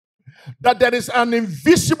that there is an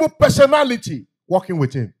invisible personality working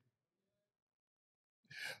with him.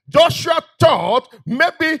 Joshua thought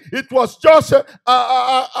maybe it was just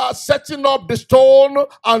setting up the stone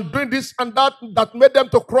and doing this and that made them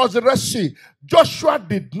to cross the Red Sea. Joshua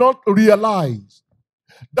did not realize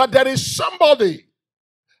that there is somebody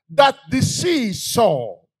that the sea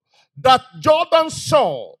saw, that Jordan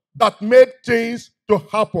saw, that made things to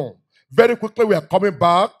happen. Very quickly, we are coming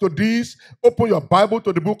back to this. Open your Bible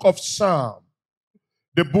to the book of Psalm.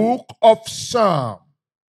 The book of Psalm.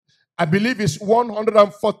 I believe it's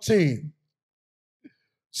 114.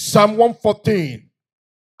 Psalm 114.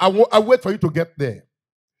 I wait for you to get there.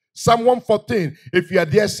 Psalm 114. If you are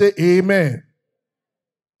there, say amen.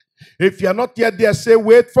 If you are not yet there, say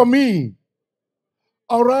wait for me.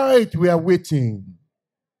 All right, we are waiting.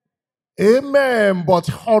 Amen, but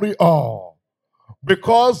hurry up.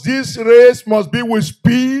 Because this race must be with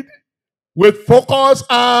speed, with focus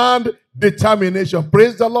and determination.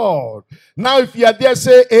 Praise the Lord. Now, if you are there,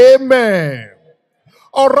 say amen.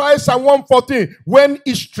 All right, Psalm 114. When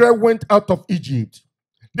Israel went out of Egypt,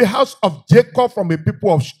 the house of Jacob from a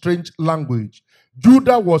people of strange language,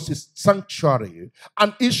 Judah was his sanctuary,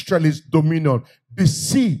 and Israel his dominion. The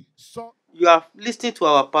sea saw. You are listening to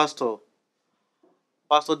our pastor,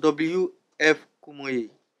 Pastor W.F. Kumoye,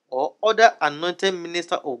 or other anointed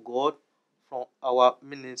minister of God from our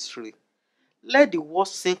ministry. Let the word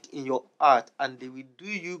sink in your heart and they will do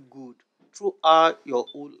you good throughout your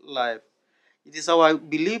whole life. It is our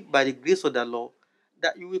belief by the grace of the Lord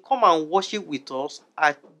that you will come and worship with us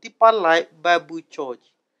at Deeper Life Bible Church,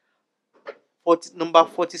 number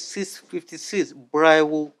 4656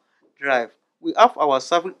 Bravo Drive. We have our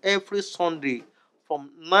service every Sunday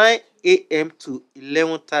from 9 a.m. to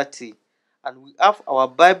 11:30, and we have our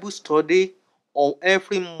Bible study on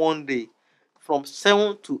every Monday from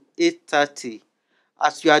 7 to 8:30.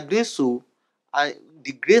 As you are doing so,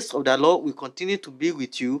 the grace of the Lord will continue to be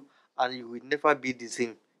with you, and you will never be the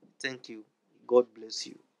same. Thank you. God bless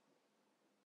you.